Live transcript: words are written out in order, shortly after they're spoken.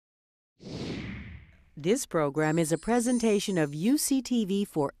This program is a presentation of UCTV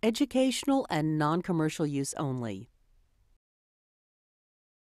for educational and non-commercial use only.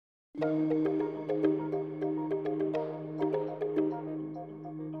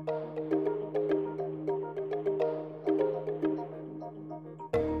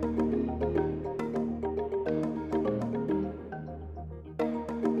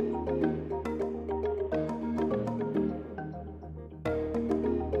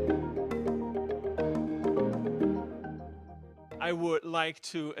 I would like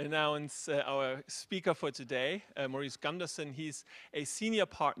to announce our speaker for today, Maurice Gunderson. He's a senior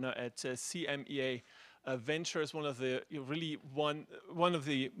partner at CMEA Ventures, one of the one of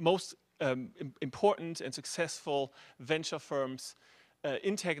the most important and successful venture firms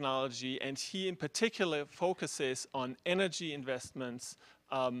in technology, and he in particular focuses on energy investments.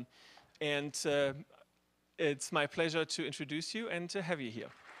 It's my pleasure to introduce you and to have you here.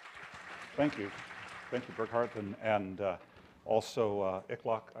 Thank you, Burkhard, and also,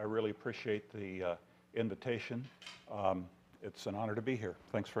 Iklok, I really appreciate the invitation. It's an honor to be here.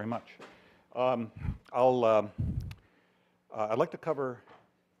 Thanks very much. I'd like to cover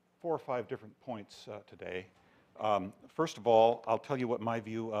 4 or 5 different points today. First of all, I'll tell you what my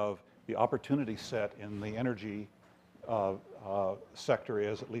view of the opportunity set in the energy sector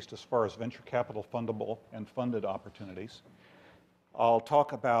is, at least as far as venture capital fundable and funded opportunities. I'll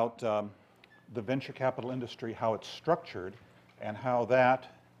talk about the venture capital industry, how it's structured, and how that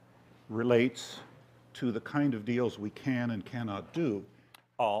relates to the kind of deals we can and cannot do.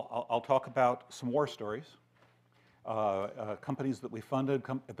 I'll talk about some war stories, companies that we funded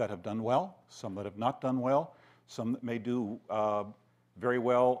that have done well, some that have not done well, some that may do very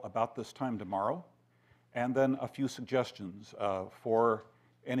well about this time tomorrow, and then a few suggestions for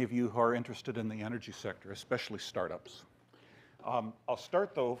any of you who are interested in the energy sector, especially startups. I'll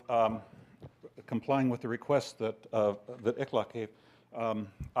start, though, complying with the request that Iklok gave.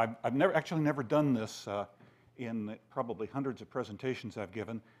 I've never done this in probably hundreds of presentations I've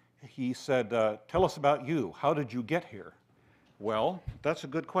given. He said, tell us about you. How did you get here? Well, that's a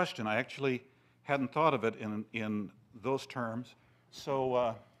good question. I actually hadn't thought of it in those terms,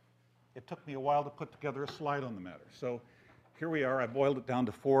 so it took me a while to put together a slide on the matter. So here we are. I boiled it down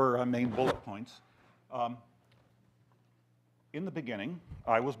to 4 main bullet points. In the beginning,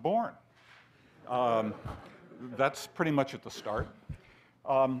 I was born. That's pretty much at the start.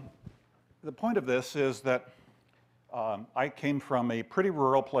 The point of this is that I came from a pretty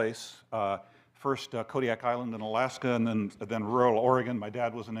rural place, first Kodiak Island in Alaska, and then rural Oregon. My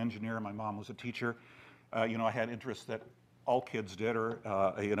dad was an engineer, my mom was a teacher. I had interests that all kids did, or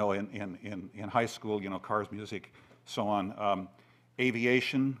in high school, cars, music, so on.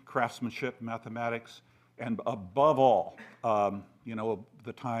 Aviation, craftsmanship, mathematics, and above all,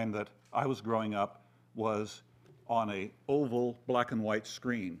 the time that I was growing up was on a oval black and white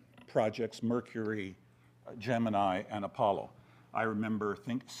screen, projects Mercury, Gemini, and Apollo. I remember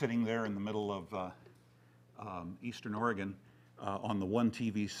sitting there in the middle of Eastern Oregon on the one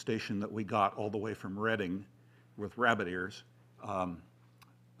TV station that we got all the way from Redding with rabbit ears,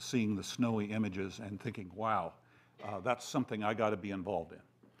 seeing the snowy images and thinking, wow, that's something I got to be involved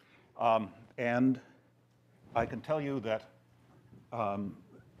in. And I can tell you that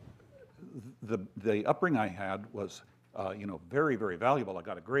the upbringing I had was, very, very valuable. I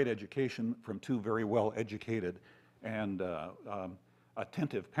got a great education from 2 very well-educated and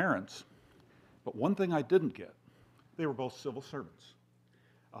attentive parents. But one thing I didn't get, they were both civil servants.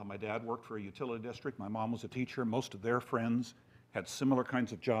 My dad worked for a utility district. My mom was a teacher. Most of their friends had similar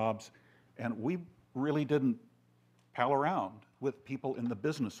kinds of jobs. And we really didn't pal around with people in the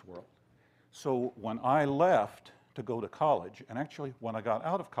business world. So when I left to go to college, and actually when I got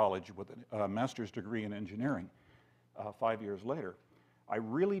out of college with a master's degree in engineering 5 years later, I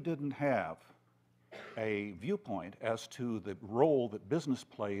really didn't have a viewpoint as to the role that business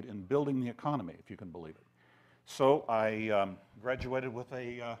played in building the economy, if you can believe it. So I graduated with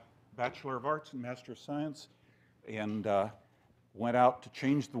a Bachelor of Arts and Master of Science, and went out to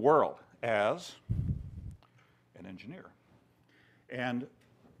change the world as an engineer. And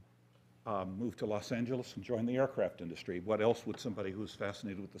moved to Los Angeles and joined the aircraft industry. What else would somebody who's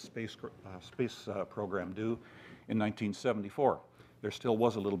fascinated with the space program do in 1974? There still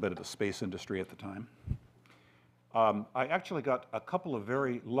was a little bit of the space industry at the time. I actually got a couple of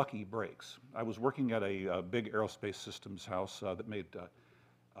very lucky breaks. I was working at a big aerospace systems house that made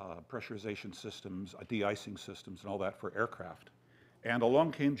pressurization systems, de-icing systems, and all that for aircraft. And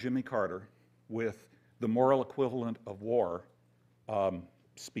along came Jimmy Carter with the moral equivalent of war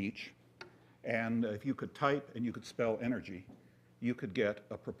speech. And if you could type and you could spell energy, you could get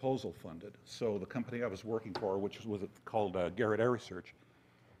a proposal funded. So the company I was working for, which was called Garrett Air Research,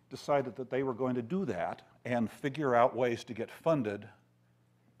 decided that they were going to do that and figure out ways to get funded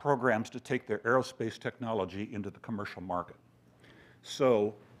programs to take their aerospace technology into the commercial market.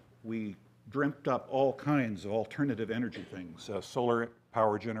 So we dreamt up all kinds of alternative energy things, solar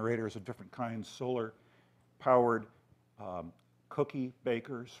power generators of different kinds, solar powered cookie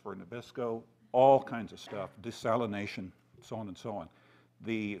bakers for Nabisco, all kinds of stuff, desalination, so on and so on.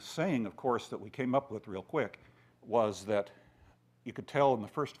 The saying, of course, that we came up with real quick was that you could tell in the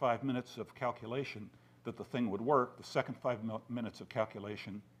first 5 minutes of calculation that the thing would work, the second 5 minutes of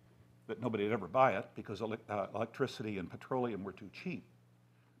calculation that nobody would ever buy it because electricity and petroleum were too cheap.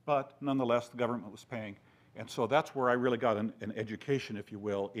 But nonetheless, the government was paying. And so that's where I really got an education, if you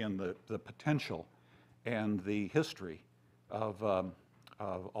will, in the potential and the history of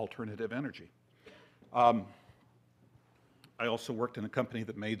alternative energy. I also worked in a company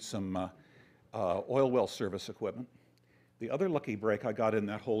that made some oil well service equipment. The other lucky break I got in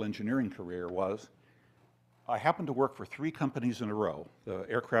that whole engineering career was I happened to work for 3 companies in a row, the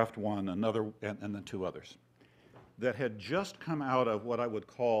aircraft one, another, and then 2 others, that had just come out of what I would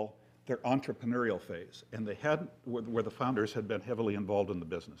call their entrepreneurial phase, and they hadn't, where the founders had been heavily involved in the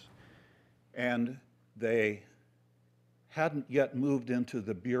business. And they hadn't yet moved into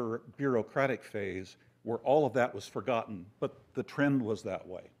the bureaucratic phase where all of that was forgotten, but the trend was that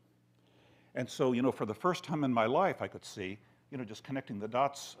way. And so, you know, for the first time in my life, I could see, you know, just connecting the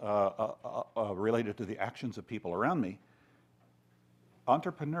dots related to the actions of people around me,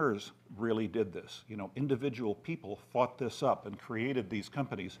 entrepreneurs really did this. You know, individual people thought this up and created these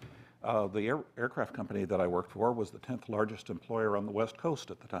companies. The aircraft company that I worked for was the 10th largest employer on the West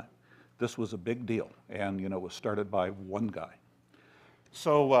Coast at the time. This was a big deal, and, you know, was started by one guy.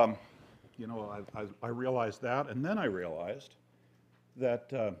 So, you know, I realized that, and then I realized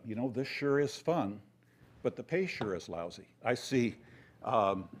that, you know, this sure is fun, but the pay sure is lousy. I see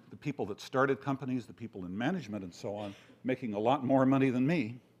the people that started companies, the people in management and so on, making a lot more money than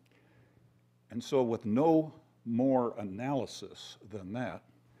me. And so with no more analysis than that,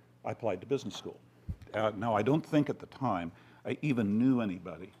 I applied to business school. Now, I don't think at the time I even knew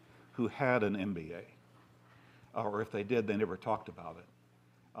anybody who had an MBA, or if they did, they never talked about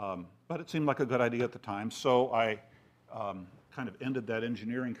it. But it seemed like a good idea at the time, so I kind of ended that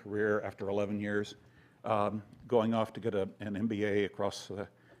engineering career after 11 years, going off to get an MBA across the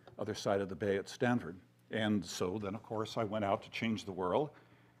other side of the bay at Stanford. And so then, of course, I went out to change the world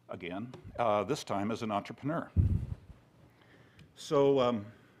again, this time as an entrepreneur. So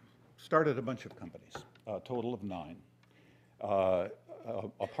started a bunch of companies, a total of 9.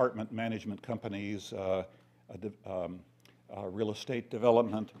 Apartment management companies, real estate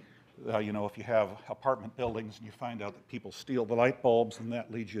development. You know, if you have apartment buildings and you find out that people steal the light bulbs, and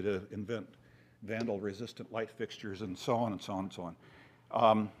that leads you to invent vandal-resistant light fixtures and so on and so on and so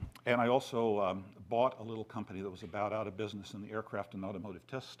on. And I also bought a little company that was about out of business in the aircraft and automotive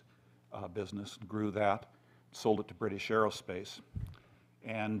test business, grew that, sold it to British Aerospace.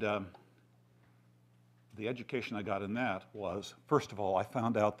 And the education I got in that was, first of all, I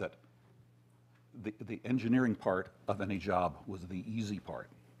found out that the engineering part of any job was the easy part.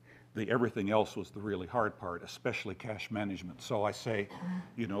 Everything else was the really hard part, especially cash management. So I say,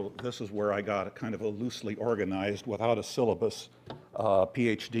 you know, this is where I got a kind of a loosely organized, without a syllabus,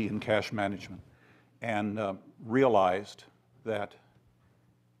 PhD in cash management, and realized that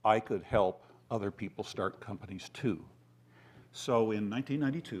I could help other people start companies too. So in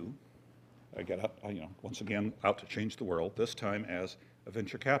 1992, I got up, you know, once again, out to change the world, this time as a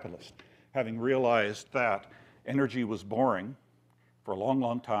venture capitalist. Having realized that energy was boring for a long,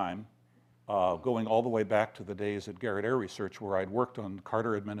 long time, going all the way back to the days at Garrett Air Research where I'd worked on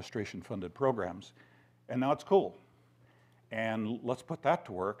Carter administration-funded programs, and now it's cool. And let's put that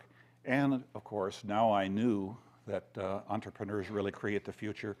to work. And of course, now I knew that entrepreneurs really create the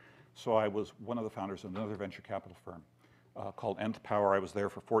future, so I was one of the founders of another venture capital firm called Nth Power. I was there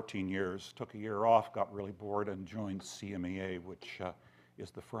for 14 years, took a year off, got really bored, and joined CMEA, which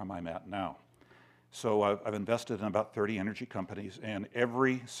is the firm I'm at now. So I've invested in about 30 energy companies, and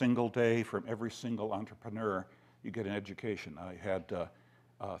every single day from every single entrepreneur, you get an education. I had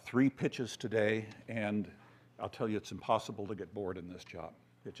 3 pitches today, and I'll tell you, it's impossible to get bored in this job.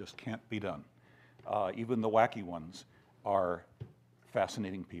 It just can't be done. Even the wacky ones are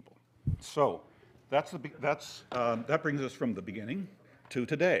fascinating people. So that brings us from the beginning to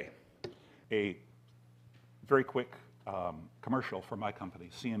today. A very quick commercial for my company,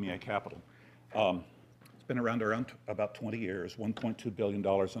 CMEA Capital. It's been around about 20 years, $1.2 billion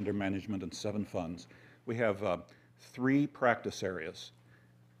under management and 7 funds. We have three practice areas: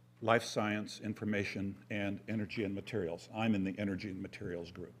 life science, information, and energy and materials. I'm in the energy and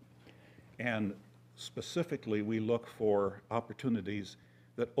materials group. And specifically, we look for opportunities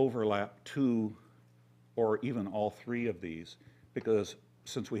that overlap two or even all three of these, because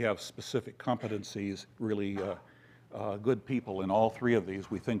since we have specific competencies, really good people in all three of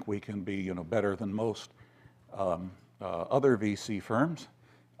these, we think we can be better than most other VC firms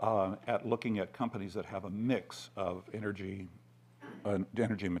at looking at companies that have a mix of energy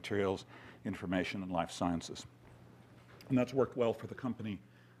materials, information, and life sciences. And that's worked well for the company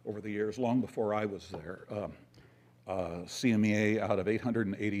over the years, long before I was there. CMEA, out of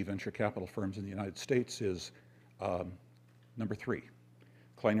 880 venture capital firms in the United States, is number 3.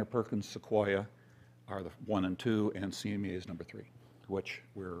 Kleiner Perkins, Sequoia are the 1 and 2, and CMEA is number 3, which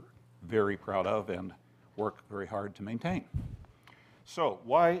we're very proud of and work very hard to maintain. So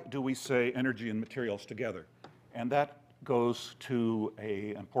why do we say energy and materials together? And that goes to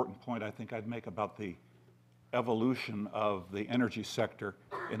an important point I think I'd make about the evolution of the energy sector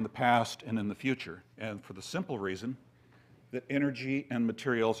in the past and in the future, and for the simple reason that energy and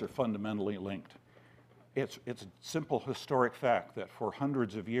materials are fundamentally linked. It's a simple historic fact that for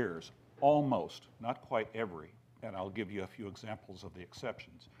hundreds of years, almost, not quite every, and I'll give you a few examples of the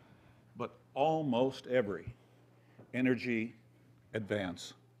exceptions, but almost every energy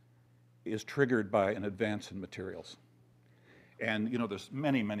advance is triggered by an advance in materials. And there's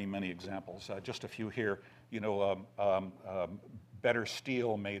many, many, many examples. Just a few here. Better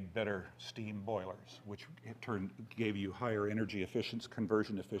steel made better steam boilers, which gave you higher energy efficiency,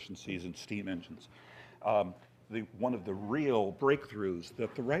 conversion efficiencies in steam engines. One of the real breakthroughs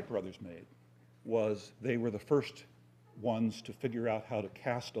that the Wright brothers made was they were the first ones to figure out how to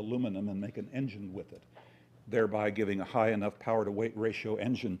cast aluminum and make an engine with it, thereby giving a high enough power-to-weight ratio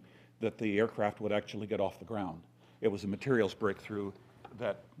engine that the aircraft would actually get off the ground. It was a materials breakthrough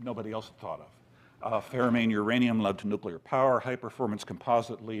that nobody else had thought of. Ferromane uranium led to nuclear power. High-performance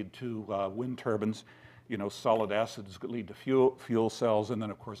composite lead to wind turbines. Solid acids lead to fuel cells, and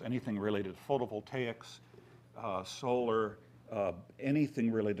then, of course, anything related to photovoltaics, solar, anything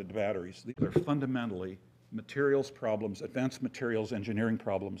related to batteries. These are fundamentally materials problems, advanced materials engineering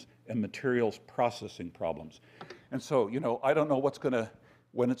problems, and materials processing problems. And so, I don't know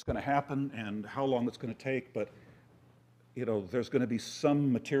when it's going to happen and how long it's going to take, but there's going to be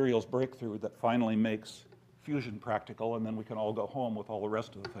some materials breakthrough that finally makes fusion practical, and then we can all go home with all the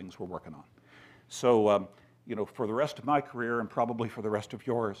rest of the things we're working on. So, for the rest of my career, and probably for the rest of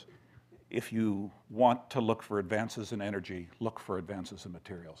yours, if you want to look for advances in energy, look for advances in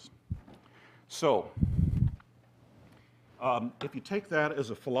materials. So, if you take that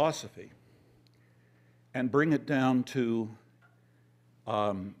as a philosophy and bring it down to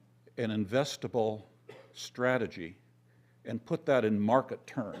an investable strategy, and put that in market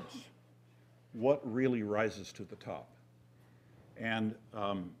terms, what really rises to the top? And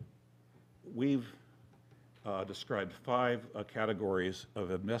we've described 5 categories of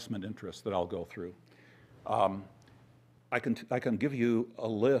investment interest that I'll go through. I can give you a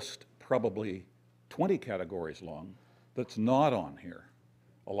list, probably 20 categories long, that's not on here.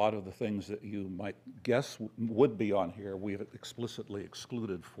 A lot of the things that you might guess would be on here, we've explicitly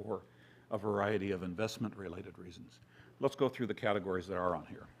excluded for a variety of investment-related reasons. Let's go through the categories that are on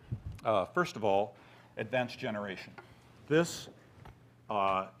here. First of all, advanced generation. This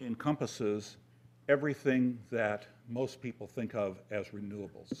encompasses everything that most people think of as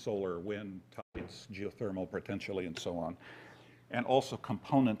renewables: solar, wind, tides, geothermal potentially, and so on. And also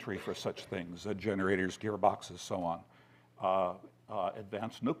componentry for such things, generators, gearboxes, so on.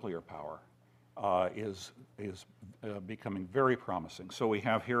 Advanced nuclear power is becoming very promising. So we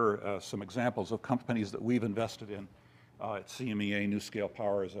have here some examples of companies that we've invested in. At CMEA, NuScale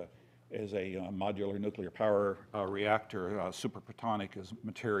Power is a modular nuclear power reactor. Superprotonic is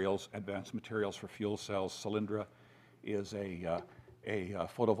materials, advanced materials for fuel cells. Cylindra is a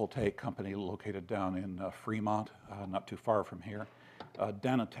photovoltaic company located down in Fremont, not too far from here.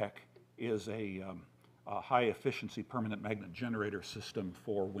 Danatech is a high-efficiency permanent magnet generator system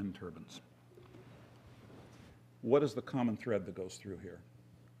for wind turbines. What is the common thread that goes through here?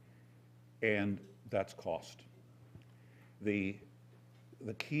 And that's cost. The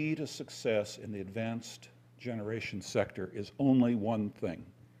key to success in the advanced generation sector is only one thing: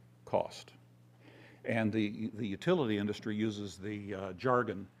 cost. And the utility industry uses the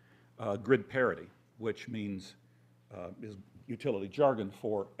jargon grid parity, which means is utility jargon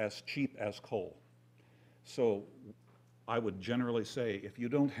for as cheap as coal. So I would generally say, if you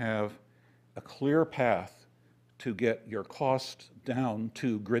don't have a clear path to get your cost down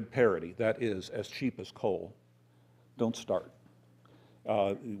to grid parity, that is, as cheap as coal, don't start.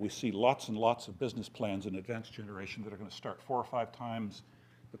 We see lots and lots of business plans in advanced generation that are going to start 4 or 5 times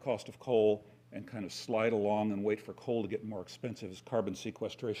the cost of coal and kind of slide along and wait for coal to get more expensive as carbon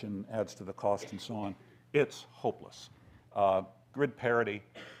sequestration adds to the cost and so on. It's hopeless. Grid parity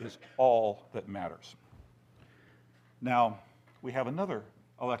is all that matters. Now, we have another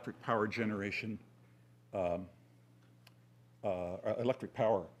electric power generation, electric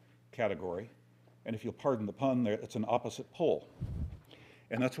power category, and if you'll pardon the pun there, it's an opposite pole.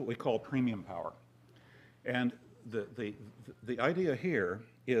 And that's what we call premium power. And the idea here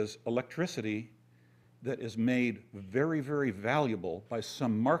is electricity that is made very, very valuable by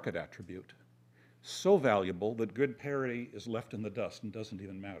some market attribute, so valuable that grid parity is left in the dust and doesn't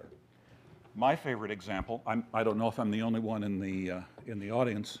even matter. My favorite example, I don't know if I'm the only one in the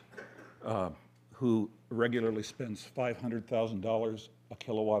audience who regularly spends $500,000 a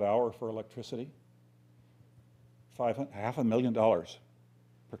kilowatt hour for electricity. $500,000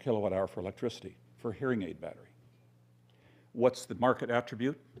 per kilowatt hour for electricity for a hearing aid battery. What's the market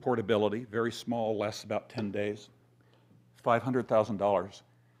attribute? Portability, very small, lasts about 10 days. $500,000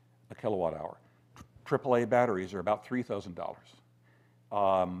 a kilowatt hour. AAA batteries are about $3,000.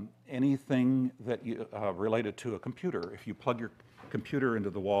 Anything that you, related to a computer, if you plug your computer into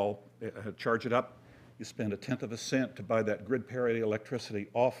the wall, charge it up, you spend 1/10 of a cent to buy that grid parity electricity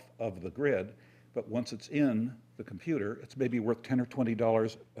off of the grid, but once it's in the computer, it's maybe worth $10 or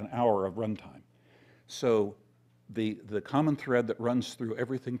 $20 an hour of runtime. So the common thread that runs through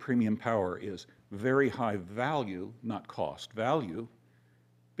everything premium power is very high value, not cost, value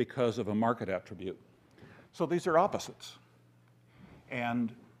because of a market attribute. So these are opposites.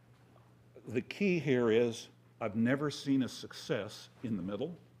 And the key here is I've never seen a success in the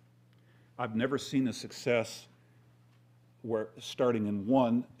middle. I've never seen a success where starting in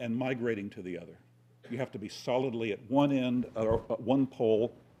one and migrating to the other. You have to be solidly at one end, or one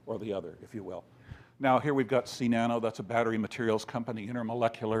pole or the other, if you will. Now here we've got C-Nano, that's a battery materials company.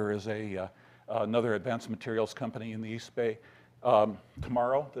 Intermolecular is another advanced materials company in the East Bay.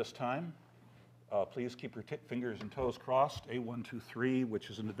 Tomorrow, this time, please keep your fingers and toes crossed. A123, which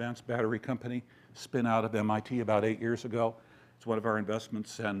is an advanced battery company, spin out of MIT about 8 years ago. It's one of our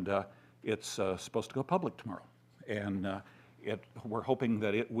investments, and it's supposed to go public tomorrow. And we're hoping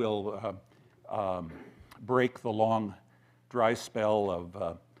that it will break the long dry spell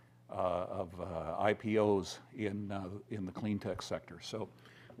of IPOs in the clean tech sector. So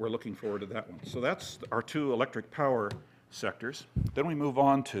we're looking forward to that one. So that's our 2 electric power sectors. Then we move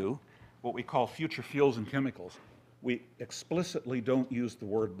on to what we call future fuels and chemicals. We explicitly don't use the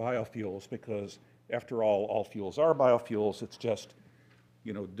word biofuels because, after all fuels are biofuels. It's just,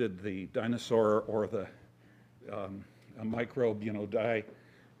 you know, did the dinosaur or the a microbe, you know, die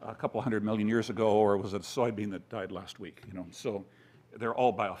a couple 100 million years ago, or was it a soybean that died last week? You know, so they're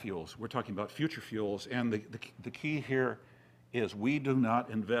all biofuels. We're talking about future fuels, and the key here is we do not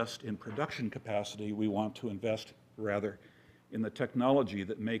invest in production capacity. We want to invest rather in the technology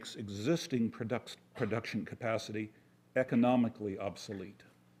that makes existing production capacity economically obsolete.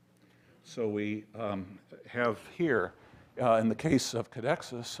 So we have here, in the case of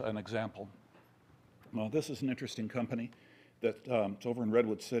Codexis, an example. Well, this is an interesting company that it's over in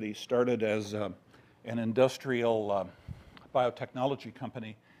Redwood City, started as an industrial biotechnology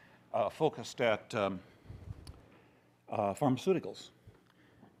company focused at pharmaceuticals.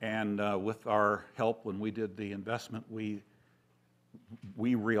 And with our help, when we did the investment, we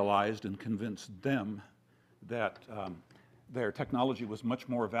realized and convinced them that their technology was much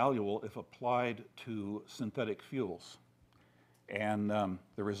more valuable if applied to synthetic fuels. And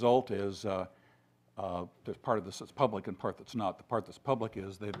the result is there's part of this that's public and part that's not. The part that's public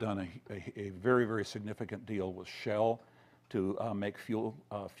is they've done a very, very significant deal with Shell to make fuel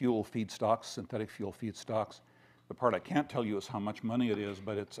feedstocks, synthetic fuel feedstocks. The part I can't tell you is how much money it is,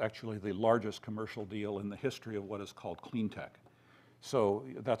 but it's actually the largest commercial deal in the history of what is called clean tech. So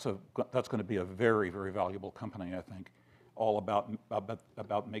that's going to be a very, very valuable company, I think, all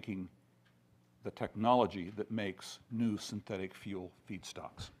about making the technology that makes new synthetic fuel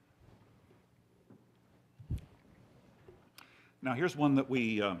feedstocks. Now here's one that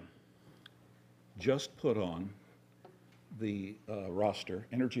we just put on the roster,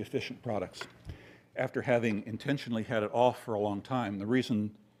 energy efficient products. After having intentionally had it off for a long time, the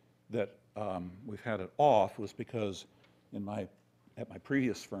reason that we've had it off was because at my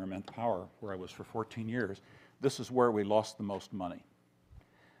previous firm, Nth Power, where I was for 14 years, this is where we lost the most money.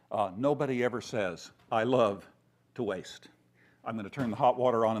 Nobody ever says, I love to waste. I'm going to turn the hot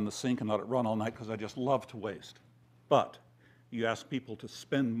water on in the sink and let it run all night because I just love to waste. But you ask people to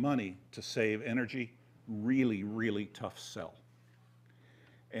spend money to save energy, really, really tough sell.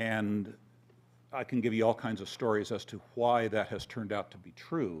 And I can give you all kinds of stories as to why that has turned out to be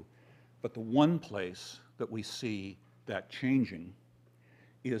true, but the one place that we see that changing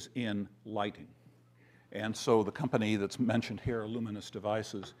is in lighting. And so the company that's mentioned here, Luminous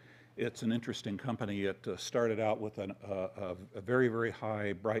Devices, it's an interesting company. It started out with a very, very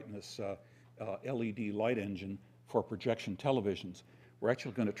high brightness LED light engine for projection televisions. We're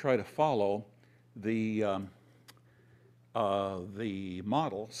actually going to try to follow the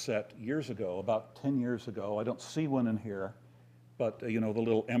model set years ago, about 10 years ago. I don't see one in here, but you know, the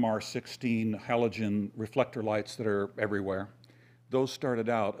little MR16 halogen reflector lights that are everywhere. Those started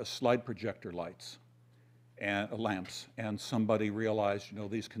out as slide projector lights and lamps, and somebody realized, you know,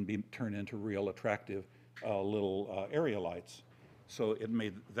 these can be turned into real attractive little area lights. So it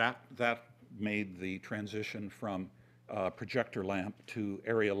made that made the transition from projector lamp to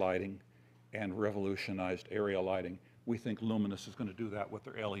area lighting, and revolutionized area lighting. We think Luminous is going to do that with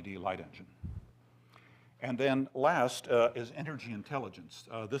their LED light engine. And then last is energy intelligence.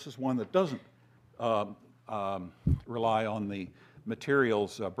 This is one that doesn't rely on the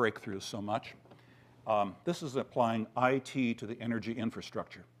materials breakthroughs so much. This is applying IT to the energy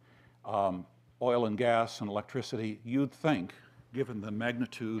infrastructure. Oil and gas and electricity, you'd think, given the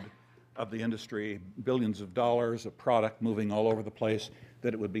magnitude of the industry, billions of dollars of product moving all over the place,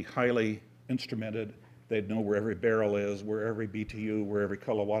 that it would be highly instrumented. They'd know where every barrel is, where every BTU, where every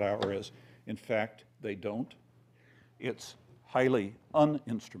kilowatt hour is. In fact, they don't. It's highly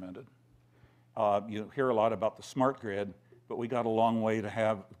uninstrumented. You hear a lot about the smart grid, but we got a long way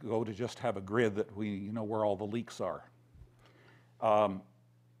to go to just have a grid that we know where all the leaks are.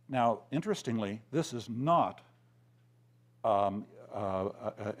 Now, interestingly, this is not an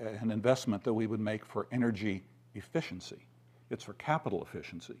investment that we would make for energy efficiency. It's for capital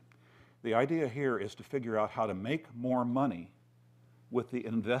efficiency. The idea here is to figure out how to make more money with the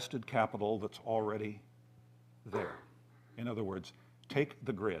invested capital that's already there. In other words, take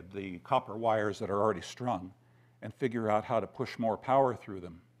the grid, the copper wires that are already strung, and figure out how to push more power through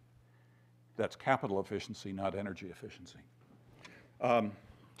them. That's capital efficiency, not energy efficiency.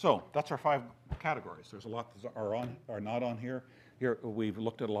 So that's our 5 categories. There's a lot that are not on here. Here we've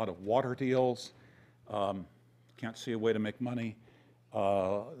looked at a lot of water deals. Can't see a way to make money.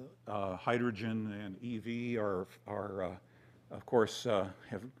 Hydrogen and EV are of course,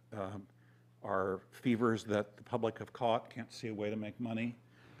 are fevers that the public have caught. Can't see a way to make money.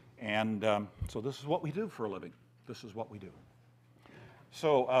 And so this is what we do for a living. This is what we do.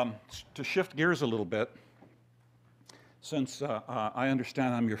 So to shift gears a little bit, since I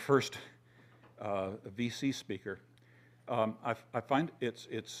understand I'm your first VC speaker, I find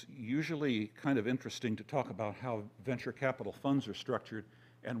it's usually kind of interesting to talk about how venture capital funds are structured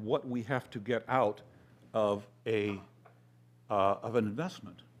and what we have to get out of an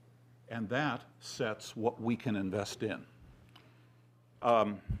investment, and that sets what we can invest in.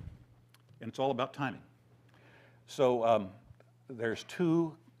 And it's all about timing. So there's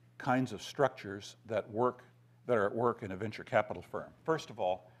 2 kinds of structures that are at work in a venture capital firm. First of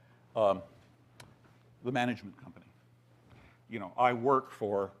all, the management company. You know, I work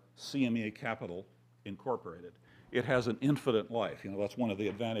for CMEA Capital Incorporated. It has an infinite life. You know, that's one of the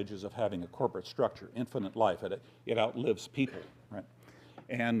advantages of having a corporate structure, infinite life. It outlives people, right?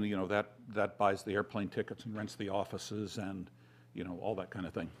 And, you know, that buys the airplane tickets and rents the offices and, you know, all that kind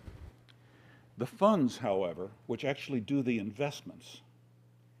of thing. The funds, however, which actually do the investments,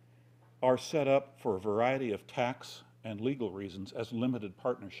 are set up for a variety of tax and legal reasons as limited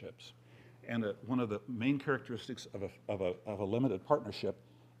partnerships. And one of the main characteristics of a limited partnership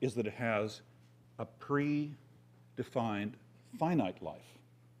is that it has a predefined finite life.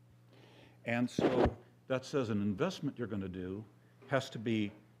 And so that says an investment you're going to do has to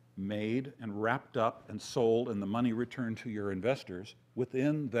be made and wrapped up and sold and the money returned to your investors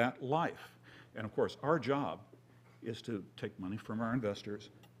within that life. And of course, our job is to take money from our investors,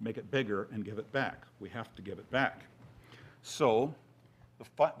 make it bigger, and give it back. We have to give it back. So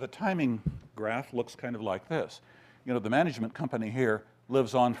the timing graph looks kind of like this. You know, the management company here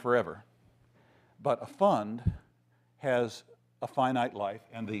lives on forever, but a fund has a finite life,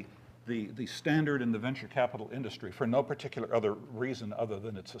 and the standard in the venture capital industry, for no particular other reason other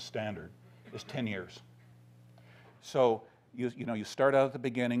than it's a standard, is 10 years. So you start out at the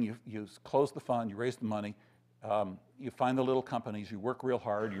beginning, you close the fund, you raise the money, you find the little companies, you work real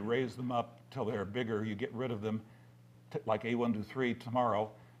hard, you raise them up till they're bigger, you get rid of them, like A123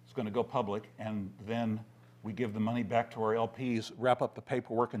 tomorrow, it's going to go public, and then we give the money back to our LPs, wrap up the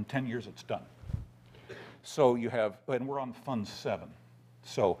paperwork, in 10 years it's done. So you have, and we're on Fund 7.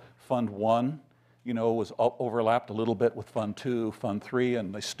 So Fund 1 was overlapped a little bit with Fund 2, Fund 3,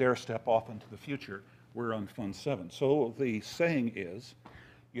 and they stair-step off into the future. We're on Fund 7. So the saying is,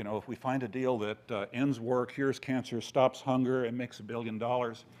 if we find a deal that ends war, cures cancer, stops hunger, and makes $1 billion,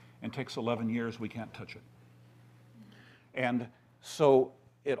 and takes 11 years, we can't touch it. And so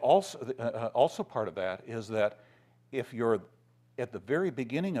it also part of that is that if you're at the very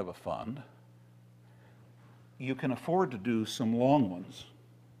beginning of a fund, you can afford to do some long ones.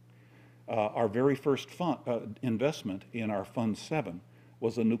 Our very first investment in our Fund 7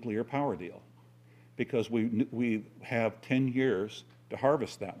 was a nuclear power deal, because we have 10 years to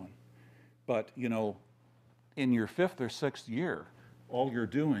harvest that one. But in your 5th or 6th year, all you're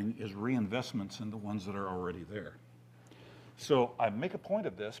doing is reinvestments in the ones that are already there. So I make a point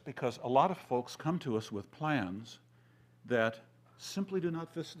of this because a lot of folks come to us with plans that simply do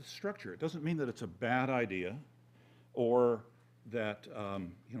not fit the structure. It doesn't mean that it's a bad idea or that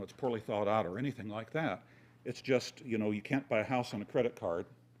it's poorly thought out or anything like that. It's just, you can't buy a house on a credit card,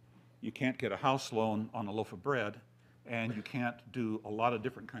 you can't get a house loan on a loaf of bread, and you can't do a lot of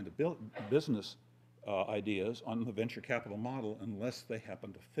different kind of business ideas on the venture capital model unless they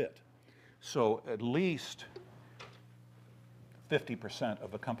happen to fit. So at least 50%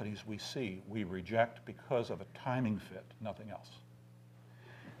 of the companies we see, we reject because of a timing fit, nothing else.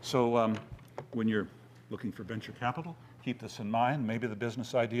 So when you're looking for venture capital, keep this in mind. Maybe the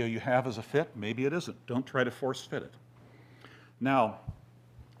business idea you have is a fit, maybe it isn't. Don't try to force fit it. Now,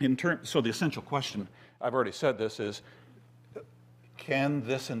 so the essential question, I've already said this, is can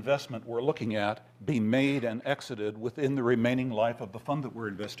this investment we're looking at be made and exited within the remaining life of the fund that we're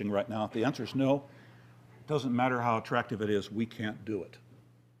investing right now? If the answer is no, it doesn't matter how attractive it is, we can't do it.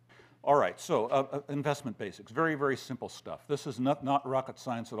 All right, so investment basics, very, very simple stuff. This is not rocket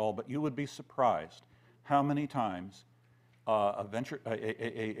science at all, but you would be surprised how many times a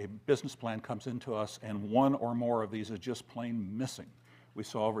business plan comes into us and one or more of these is just plain missing. We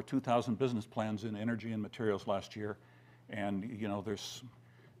saw over 2,000 business plans in energy and materials last year, and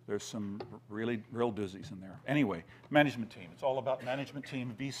there's some real doozies in there. Anyway, management team. It's all about management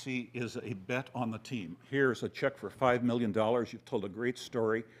team. VC is a bet on the team. Here's a check for $5 million. You've told a great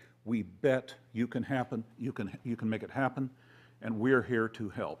story. We bet you can make it happen, and we're here to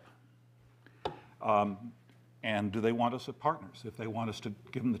help. And do they want us as partners? If they want us to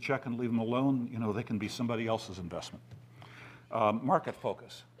give them the check and leave them alone, they can be somebody else's investment. Market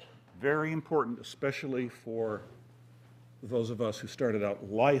focus, very important, especially for those of us who started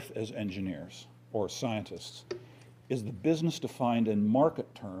out life as engineers or scientists, is the business defined in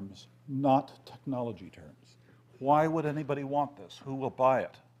market terms, not technology terms. Why would anybody want this? Who will buy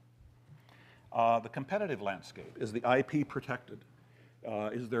it? The competitive landscape, is the IP protected?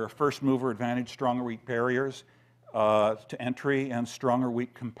 Is there a first mover advantage, strong or weak barriers to entry, and strong or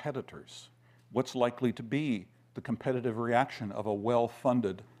weak competitors? What's likely to be the competitive reaction of a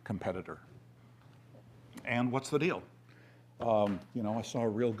well-funded competitor? And what's the deal? I saw a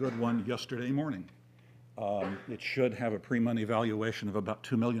real good one yesterday morning. It should have a pre-money valuation of about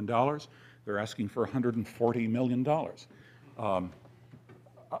 $2 million. They're asking for $140 million.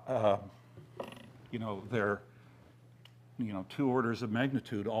 They're 2 orders of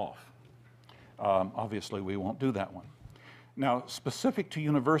magnitude off. Obviously, we won't do that one. Now, specific to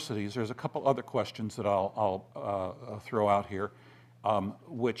universities, there's a couple other questions that I'll throw out here,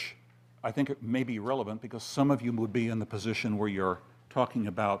 which I think it may be relevant because some of you would be in the position where you're talking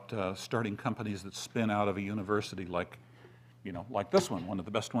about starting companies that spin out of a university like this one of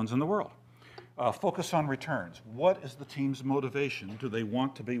the best ones in the world. Focus on returns. What is the team's motivation? Do they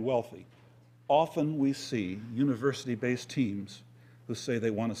want to be wealthy? Often we see university-based teams who say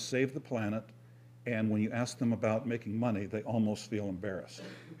they want to save the planet, and when you ask them about making money, they almost feel embarrassed.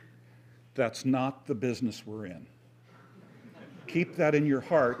 That's not the business we're in. Keep that in your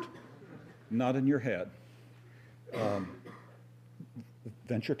heart, not in your head.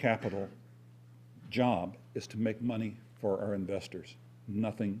 Venture capital job is to make money for our investors.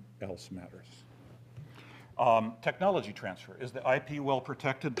 Nothing else matters. Technology transfer. Is the IP well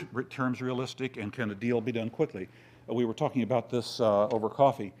protected, terms realistic, and can a deal be done quickly? We were talking about this over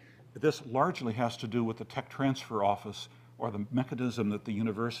coffee. This largely has to do with the tech transfer office or the mechanism that the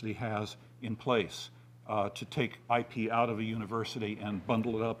university has in place to take IP out of a university and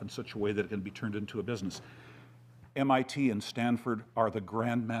bundle it up in such a way that it can be turned into a business. MIT and Stanford are the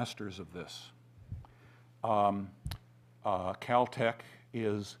grandmasters of this. Caltech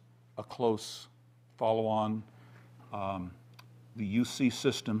is a close follow-on. The UC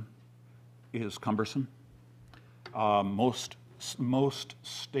system is cumbersome. Most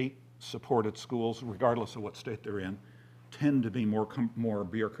state-supported schools, regardless of what state they're in, tend to be more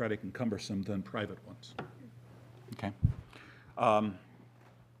bureaucratic and cumbersome than private ones. Okay.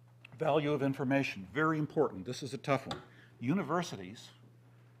 Value of information, very important. This is a tough one. Universities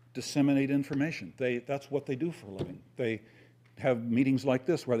disseminate information. That's what they do for a living. They have meetings like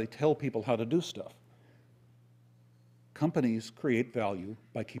this where they tell people how to do stuff. Companies create value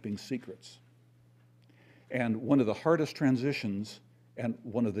by keeping secrets. And one of the hardest transitions and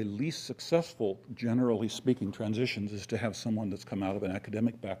one of the least successful, generally speaking, transitions is to have someone that's come out of an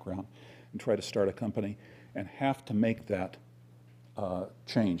academic background and try to start a company and have to make that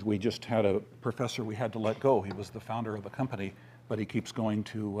change. We just had a professor we had to let go. He was the founder of the company, but he keeps going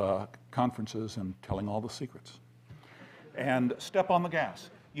to conferences and telling all the secrets. And step on the gas.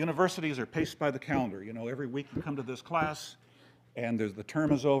 Universities are paced by the calendar. You know, every week you come to this class, and the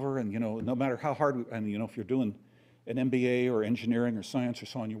term is over, and you know, no matter how hard, and you know, if you're doing an MBA or engineering or science or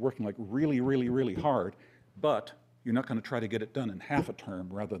so on, you're working like really, really, really hard, but you're not going to try to get it done in half a term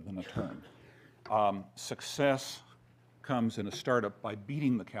rather than a term. Success comes in a startup by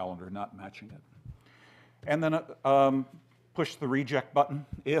beating the calendar, not matching it. And then push the reject button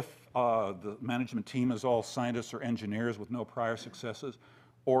if the management team is all scientists or engineers with no prior successes,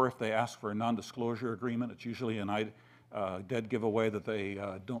 or if they ask for a non-disclosure agreement. It's usually a dead giveaway that they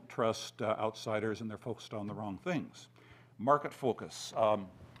don't trust outsiders and they're focused on the wrong things. Market focus.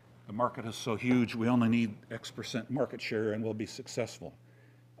 The market is so huge, we only need X% market share and we'll be successful.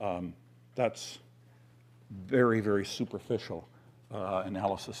 That's very, very superficial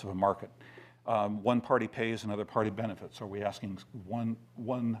analysis of a market. One party pays, another party benefits. Are we asking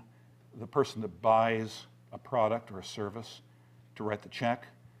the person that buys a product or a service to write the check,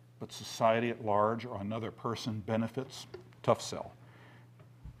 but society at large or another person benefits? Tough sell.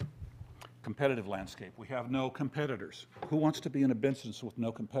 Competitive landscape. We have no competitors. Who wants to be in a business with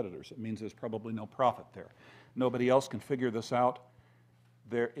no competitors? It means there's probably no profit there. Nobody else can figure this out.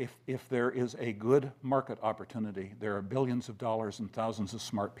 If there is a good market opportunity, there are billions of dollars and thousands of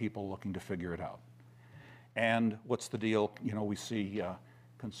smart people looking to figure it out. And what's the deal? You know, we see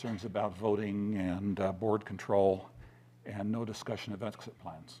concerns about voting and board control and no discussion of exit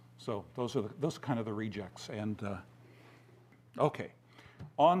plans. So those are kind of the rejects. And okay,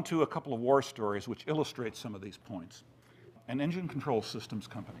 on to a couple of war stories which illustrate some of these points. An engine control systems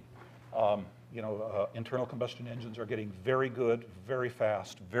company. Internal combustion engines are getting very good, very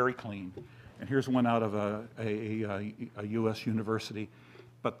fast, very clean. And here's one out of a U.S. university,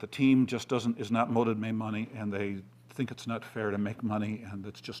 but the team just is not motivated to make money, and they think it's not fair to make money, and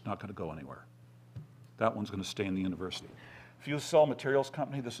it's just not going to go anywhere. That one's going to stay in the university. Fuel cell materials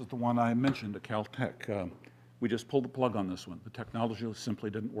company, this is the one I mentioned at Caltech. We just pulled the plug on this one. The technology simply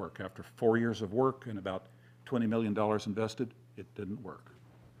didn't work. After 4 years of work and about $20 million invested, it didn't work.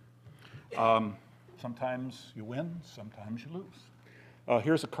 Sometimes you win, sometimes you lose.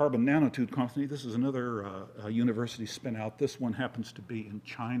 Here's a carbon nanotube company. This is another university spin out. This one happens to be in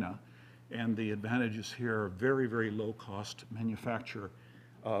China, and the advantages here are very, very low cost manufacture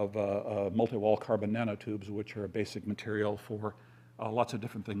of multi-wall carbon nanotubes, which are a basic material for lots of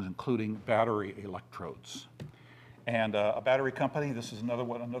different things, including battery electrodes. And a battery company, this is another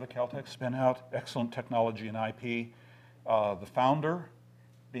one, another Caltech spin out, excellent technology and IP. The founder,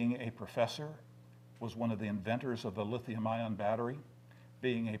 being a professor, was one of the inventors of the lithium-ion battery.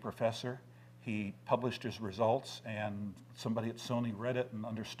 Being a professor, he published his results, and somebody at Sony read it and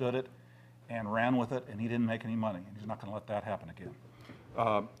understood it and ran with it, and he didn't make any money, and he's not going to let that happen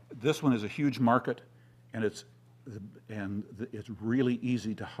again. This one is a huge market, and it's really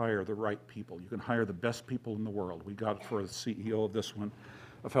easy to hire the right people. You can hire the best people in the world. We got it for the CEO of this one,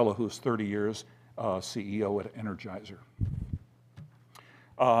 a fellow who's 30 years CEO at Energizer.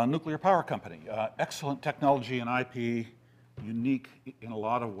 Nuclear power company, excellent technology and IP, unique in a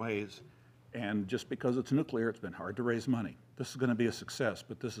lot of ways, and just because it's nuclear, it's been hard to raise money. This is going to be a success,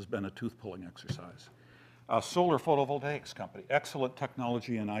 but this has been a tooth-pulling exercise. Solar photovoltaics company, excellent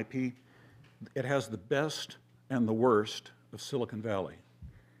technology and IP. It has the best and the worst of Silicon Valley.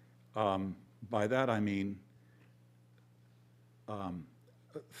 By that I mean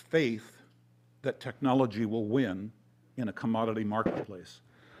faith that technology will win in a commodity marketplace.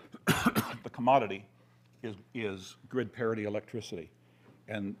 The commodity is grid parity electricity.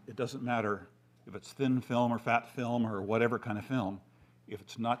 And it doesn't matter if it's thin film or fat film or whatever kind of film. If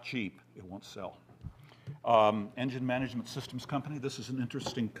it's not cheap, it won't sell. Engine management systems company. This is an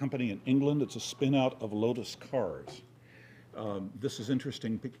interesting company in England. It's a spin-out of Lotus Cars. This is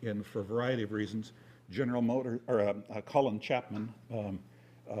interesting for a variety of reasons. General Motors, or Colin Chapman,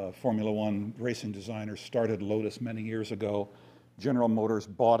 Formula One racing designer, started Lotus many years ago. General Motors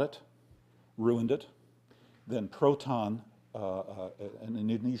bought it, ruined it. Then Proton, an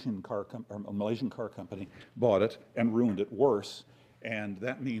Indonesian car or a Malaysian car company, bought it and ruined it worse. And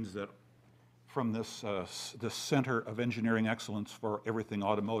that means that from this center of engineering excellence for everything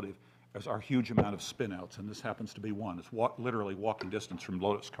automotive, there's our huge amount of spin-outs, and this happens to be one. It's literally walking distance from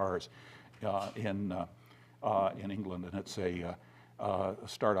Lotus Cars in England, and it's a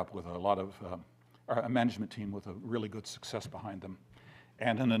startup with a lot of a management team with a really good success behind them,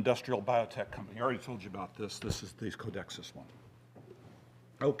 and an industrial biotech company. I already told you about this. This is the Codexis one.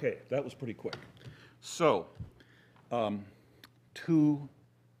 Okay, that was pretty quick. So, two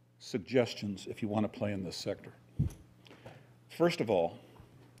suggestions if you want to play in this sector. First of all,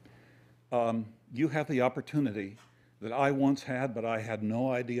 you have the opportunity that I once had, but I had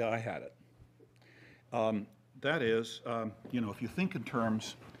no idea I had it. That is, you know, if you think in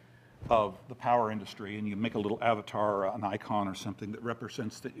terms of the power industry and you make a little avatar or an icon or something that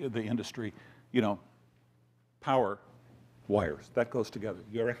represents the industry, you know, power, wires, that goes together.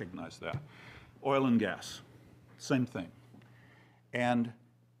 You recognize that. Oil and gas, same thing. And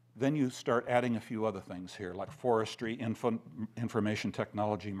then you start adding a few other things here, like forestry, information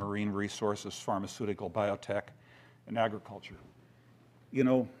technology, marine resources, pharmaceutical, biotech, and agriculture. You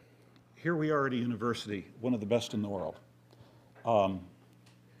know, here we are at a university, one of the best in the world.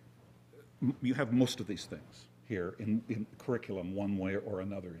 You have most of these things here in curriculum one way or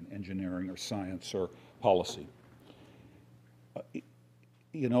another, in engineering or science or policy.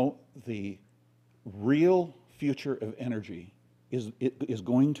 You know, the real future of energy is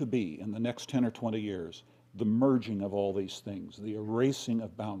going to be, in the next 10 or 20 years, the merging of all these things, the erasing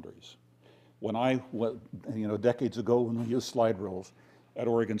of boundaries. When you know, decades ago when we used slide rules at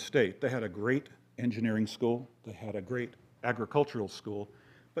Oregon State, they had a great engineering school, they had a great agricultural school,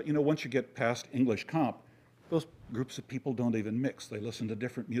 but you know, once you get past English comp, those groups of people don't even mix. They listen to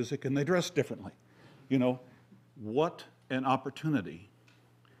different music and they dress differently. You know, what an opportunity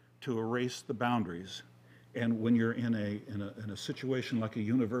to erase the boundaries. And when you're in a situation like a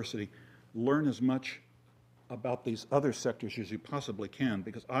university, learn as much about these other sectors as you possibly can,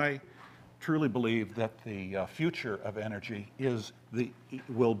 because I truly believe that the future of energy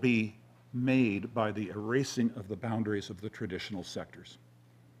will be made by the erasing of the boundaries of the traditional sectors.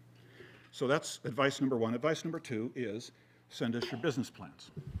 So that's advice number one. Advice number two is send us your business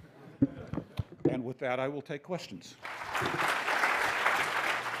plans. And with that, I will take questions.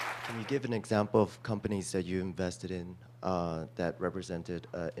 Can you give an example of companies that you invested in that represented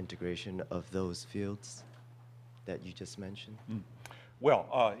integration of those fields that you just mentioned?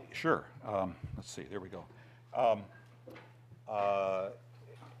 Well, sure. Let's see, there we go.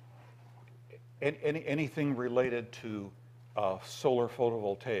 Anything related to solar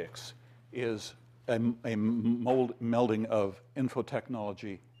photovoltaics is a melding of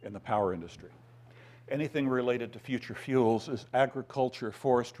infotechnology in the power industry. Anything related to future fuels is agriculture,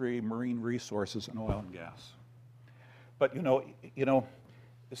 forestry, marine resources, and oil and gas. But you know,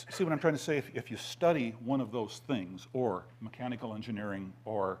 see what I'm trying to say? If you study one of those things, or mechanical engineering,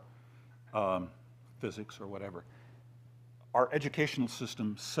 or physics, or whatever, our educational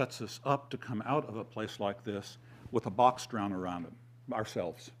system sets us up to come out of a place like this with a box drawn around them,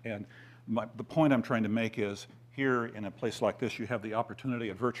 ourselves. And the point I'm trying to make is, here in a place like this, you have the opportunity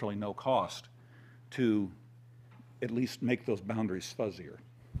at virtually no cost to at least make those boundaries fuzzier.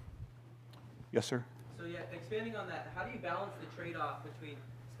 Yes, sir? So yeah, expanding on that, how do you balance the trade-off between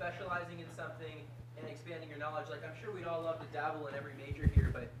specializing in something and expanding your knowledge? Like, I'm sure we'd all love to dabble in every major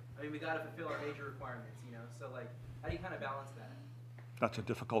here, but I mean, we got to fulfill our major requirements, you know? So like, how do you kind of balance that? That's a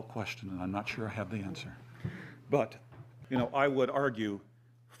difficult question, and I'm not sure I have the answer. But, you know, I would argue,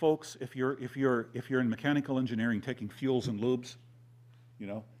 folks, if you're in mechanical engineering taking fuels and lubes, you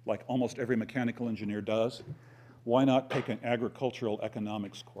know, like almost every mechanical engineer does, why not take an agricultural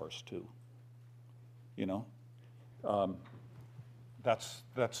economics course too? You know, the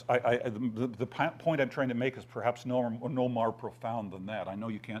point I'm trying to make is perhaps no more profound than that. I know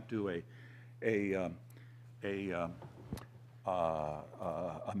you can't do a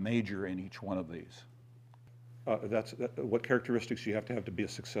major in each one of these. What characteristics you have to be a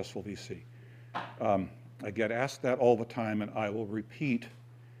successful VC. I get asked that all the time, and I will repeat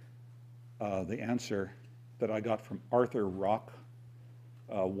the answer that I got from Arthur Rock,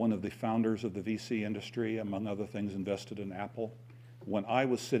 one of the founders of the VC industry, among other things, invested in Apple. When I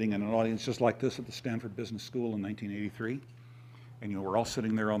was sitting in an audience just like this at the Stanford Business School in 1983, and you know, we're all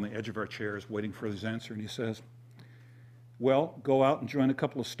sitting there on the edge of our chairs waiting for his answer, and he says, well, go out and join a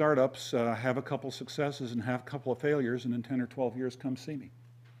couple of startups, have a couple of successes and have a couple of failures, and in 10 or 12 years, come see me.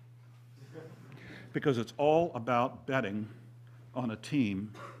 Because it's all about betting on a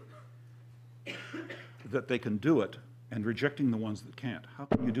team that they can do it and rejecting the ones that can't. How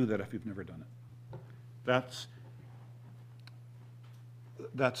can you do that if you've never done it? That's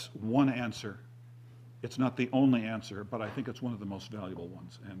one answer. It's not the only answer, but I think it's one of the most valuable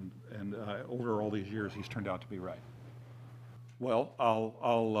ones. And over all these years, he's turned out to be right. Well,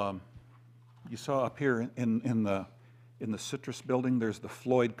 you saw up here in the Citrus building, there's the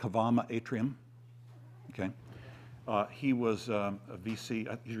Floyd Kavama atrium. Okay, he was a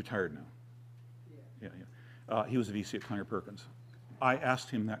VC. He's retired now. Yeah. He was a VC at Kleiner Perkins. I asked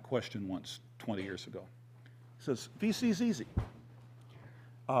him that question once 20 years ago. He says, VC's easy.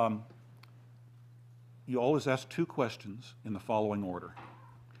 You always ask two questions in the following order.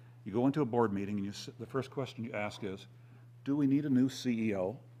 You go into a board meeting and the first question you ask is, do we need a new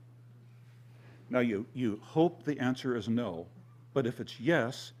CEO? Now you hope the answer is no, but if it's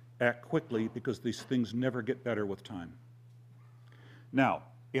yes, act quickly because these things never get better with time. Now,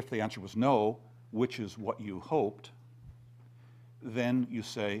 if the answer was no, which is what you hoped, then you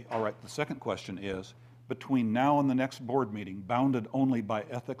say, all right, the second question is, between now and the next board meeting, bounded only by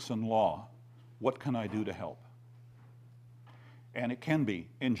ethics and law, what can I do to help? And it can be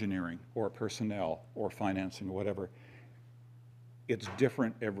engineering or personnel or financing or whatever. It's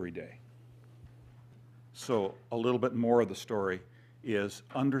different every day. So a little bit more of the story is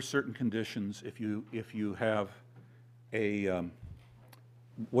under certain conditions, if you have a,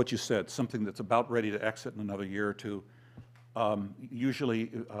 what you said, something that's about ready to exit in another year or two,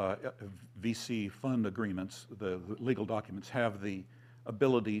 usually VC fund agreements, the legal documents, have the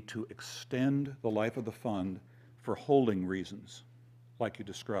ability to extend the life of the fund for holding reasons, like you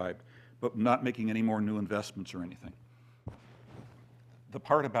described, but not making any more new investments or anything. The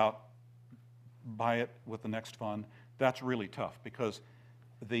part about buy it with the next fund, that's really tough because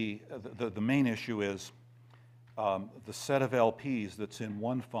the main issue is the set of LPs that's in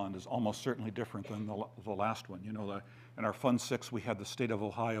one fund is almost certainly different than the last one. You know, in our Fund 6, we had the State of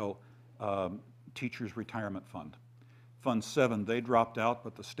Ohio Teachers Retirement Fund. Fund 7, they dropped out,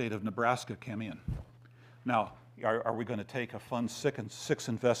 but the state of Nebraska came in. Now, are we going to take a Fund 6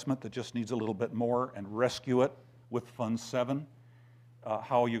 investment that just needs a little bit more and rescue it with Fund 7?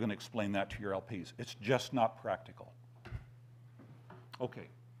 How are you going to explain that to your LPs? It's just not practical. Okay,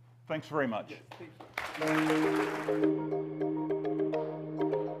 thanks very much. Yes, thank you.